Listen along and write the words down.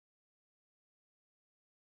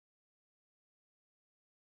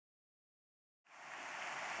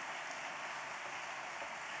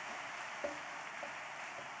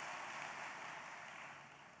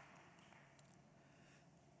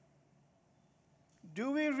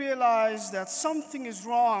Do we realize that something is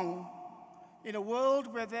wrong in a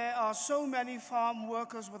world where there are so many farm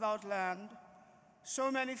workers without land, so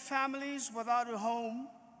many families without a home,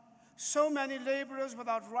 so many laborers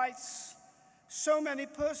without rights, so many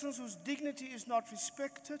persons whose dignity is not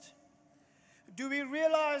respected? Do we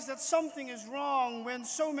realize that something is wrong when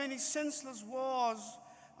so many senseless wars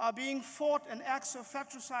are being fought and acts of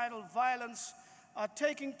fratricidal violence are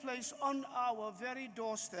taking place on our very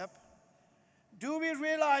doorstep? Do we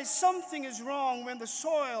realize something is wrong when the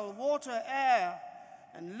soil, water, air,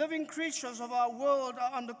 and living creatures of our world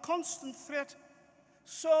are under constant threat?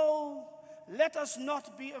 So let us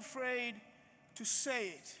not be afraid to say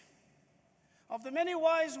it. Of the many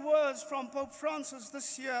wise words from Pope Francis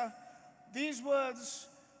this year, these words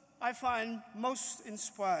I find most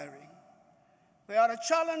inspiring. They are a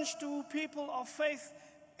challenge to people of faith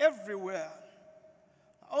everywhere.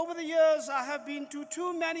 Over the years, I have been to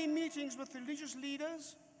too many meetings with religious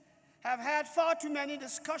leaders, have had far too many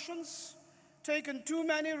discussions, taken too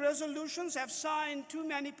many resolutions, have signed too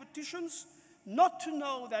many petitions, not to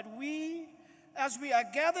know that we, as we are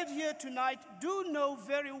gathered here tonight, do know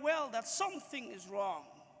very well that something is wrong.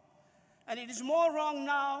 And it is more wrong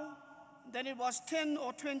now than it was 10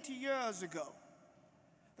 or 20 years ago.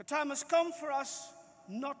 The time has come for us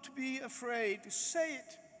not to be afraid to say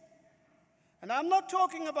it. And I'm not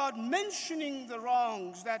talking about mentioning the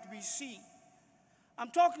wrongs that we see.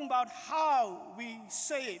 I'm talking about how we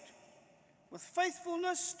say it, with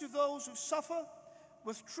faithfulness to those who suffer,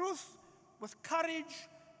 with truth, with courage,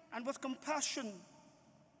 and with compassion.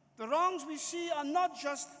 The wrongs we see are not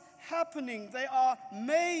just happening, they are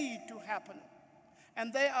made to happen.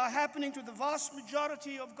 And they are happening to the vast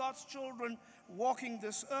majority of God's children walking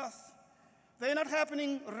this earth. They're not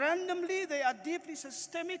happening randomly, they are deeply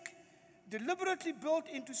systemic, deliberately built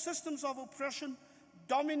into systems of oppression,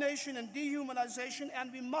 domination, and dehumanization, and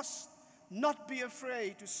we must not be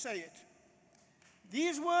afraid to say it.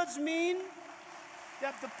 These words mean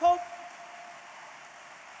that the Pope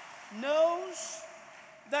knows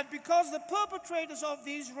that because the perpetrators of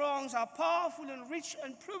these wrongs are powerful and rich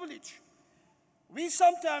and privileged, we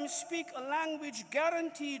sometimes speak a language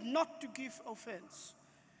guaranteed not to give offense.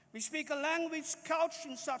 We speak a language couched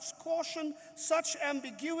in such caution, such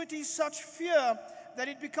ambiguity, such fear, that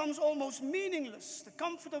it becomes almost meaningless. The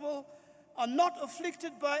comfortable are not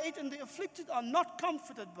afflicted by it, and the afflicted are not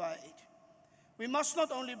comforted by it. We must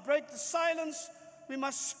not only break the silence, we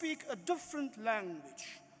must speak a different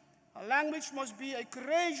language. Our language must be a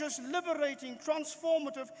courageous, liberating,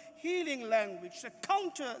 transformative, healing language, a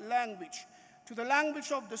counter language to the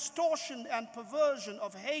language of distortion and perversion,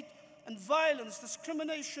 of hate and violence,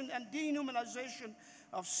 discrimination and dehumanization,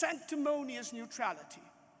 of sanctimonious neutrality.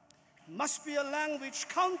 It must be a language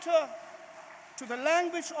counter to the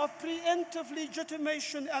language of preemptive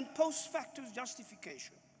legitimation and post facto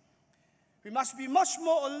justification. We must be much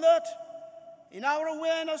more alert in our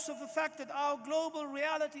awareness of the fact that our global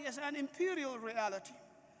reality is an imperial reality.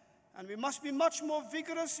 And we must be much more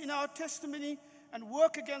vigorous in our testimony and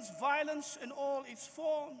work against violence in all its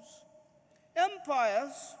forms.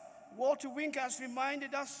 Empires, Walter Wink has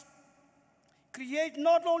reminded us, create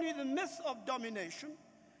not only the myth of domination,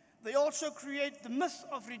 they also create the myth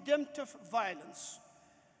of redemptive violence.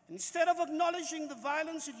 Instead of acknowledging the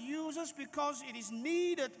violence it uses because it is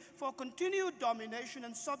needed for continued domination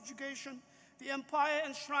and subjugation, the empire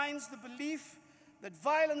enshrines the belief that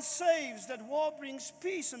violence saves, that war brings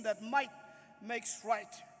peace, and that might makes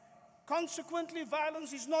right. Consequently,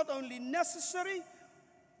 violence is not only necessary,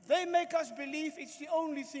 they make us believe it's the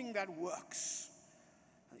only thing that works.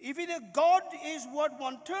 If God is what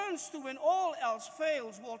one turns to when all else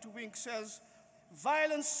fails, Walter Wink says,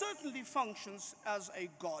 violence certainly functions as a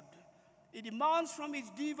god. It demands from its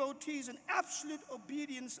devotees an absolute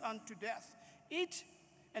obedience unto death. It,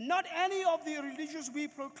 and not any of the religions we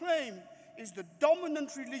proclaim, is the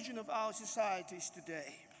dominant religion of our societies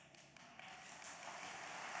today.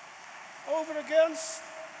 Over against,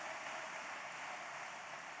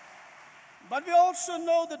 but we also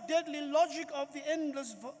know the deadly logic of the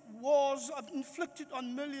endless wars inflicted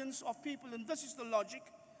on millions of people, and this is the logic.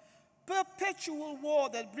 Perpetual war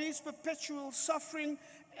that breeds perpetual suffering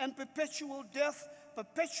and perpetual death,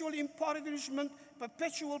 perpetual impoverishment,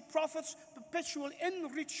 perpetual profits, perpetual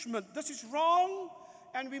enrichment. This is wrong,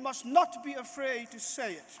 and we must not be afraid to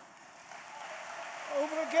say it.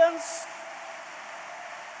 Over against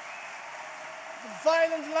the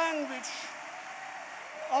violent language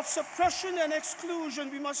of suppression and exclusion,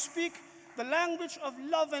 we must speak the language of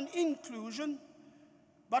love and inclusion.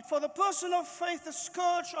 But for the person of faith, the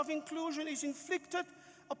scourge of inclusion is inflicted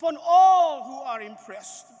upon all who are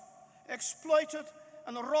oppressed. exploited,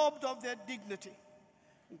 and robbed of their dignity.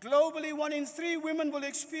 Globally, 1 in 3 women will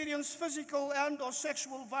experience physical and/or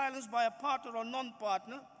sexual violence by a partner or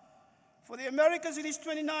non-partner. For the Americas, it is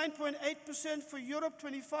 29.8%, for Europe,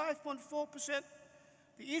 25.4%,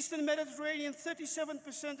 the Eastern Mediterranean,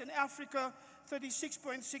 37%, and Africa,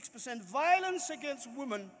 36.6%. Violence against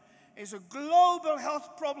women is a global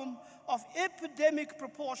health problem of epidemic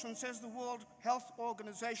proportions, says the World Health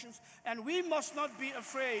Organization, and we must not be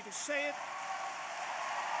afraid to say it.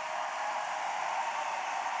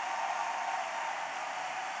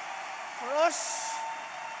 For us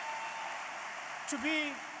to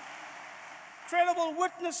be credible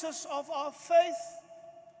witnesses of our faith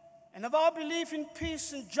and of our belief in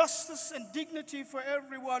peace and justice and dignity for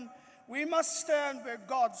everyone, we must stand where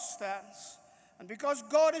God stands. And because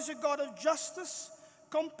God is a God of justice,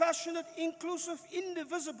 compassionate, inclusive,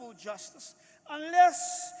 indivisible justice,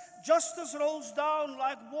 unless justice rolls down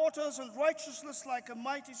like waters and righteousness like a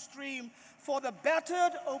mighty stream for the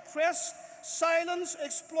battered, oppressed, silenced,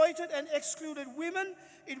 exploited, and excluded women,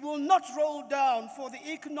 it will not roll down for the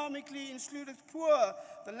economically excluded poor,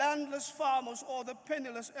 the landless farmers, or the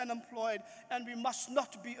penniless and unemployed. And we must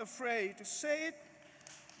not be afraid to say it.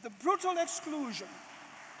 The brutal exclusion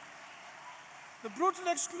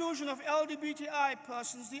of LGBTI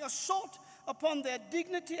persons, the assault upon their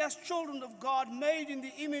dignity as children of God, made in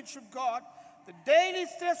the image of God, the daily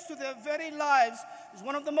threats to their very lives, is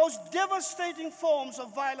one of the most devastating forms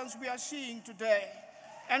of violence we are seeing today.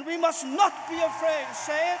 And we must not be afraid to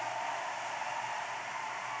say it.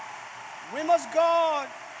 We must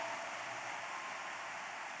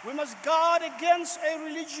guard against a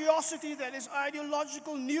religiosity that is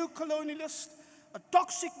ideological, new colonialist, a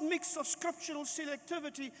toxic mix of scriptural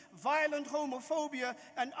selectivity, violent homophobia,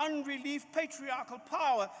 and unrelieved patriarchal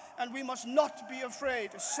power, and we must not be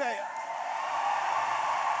afraid to say it.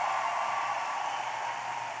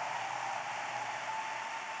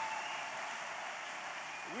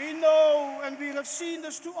 We know, and we have seen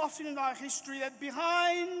this too often in our history, that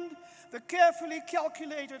behind the carefully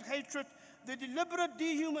calculated hatred, the deliberate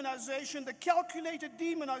dehumanization, the calculated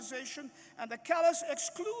demonization, and the callous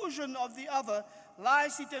exclusion of the other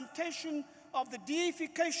lies the temptation of the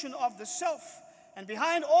deification of the self. And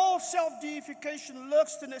behind all self-deification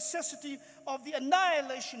lurks the necessity of the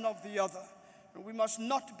annihilation of the other. And we must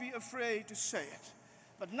not be afraid to say it.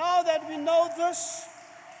 But now that we know this,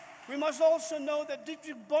 we must also know that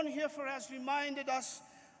Dietrich Bonhoeffer has reminded us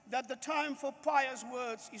that the time for pious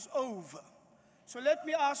words is over. So let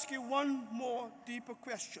me ask you one more deeper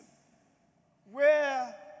question.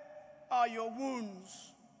 Where are your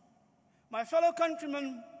wounds? My fellow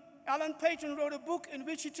countryman, Alan Paton, wrote a book in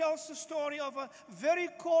which he tells the story of a very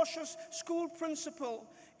cautious school principal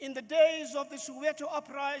in the days of the Soweto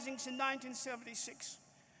uprisings in 1976.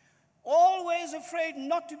 Always afraid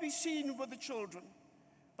not to be seen with the children.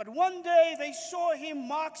 But one day they saw him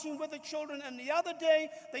marching with the children, and the other day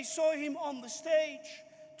they saw him on the stage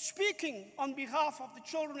speaking on behalf of the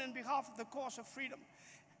children and behalf of the cause of freedom.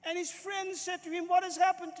 And his friends said to him, "What has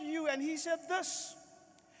happened to you?" And he said this: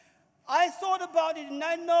 "I thought about it, and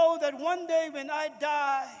I know that one day when I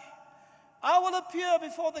die, I will appear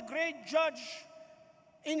before the great judge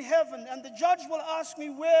in heaven, and the judge will ask me,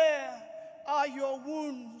 'Where are your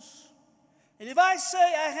wounds?' And if I say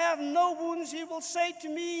I have no wounds, he will say to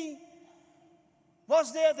me,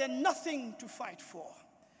 'Was there then nothing to fight for?'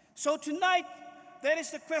 So tonight, that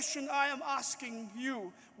is the question I am asking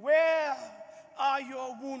you. Where are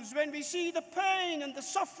your wounds? When we see the pain and the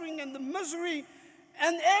suffering and the misery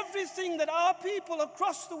and everything that our people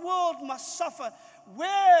across the world must suffer,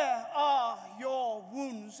 where are your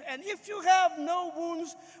wounds? And if you have no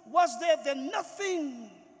wounds, was there then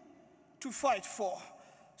nothing to fight for?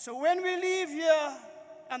 So when we leave here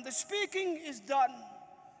and the speaking is done,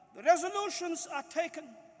 the resolutions are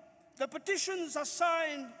taken, the petitions are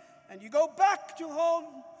signed, and you go back to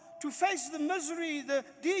home to face the misery, the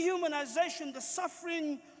dehumanization, the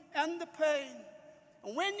suffering, and the pain.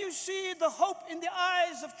 And when you see the hope in the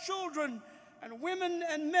eyes of children and women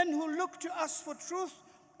and men who look to us for truth,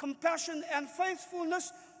 compassion, and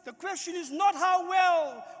faithfulness, the question is not how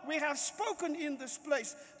well we have spoken in this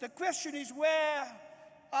place. The question is, where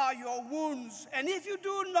are your wounds? And if you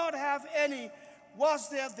do not have any, was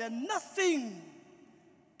there then nothing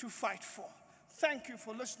to fight for? Thank you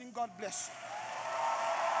for listening. God bless you.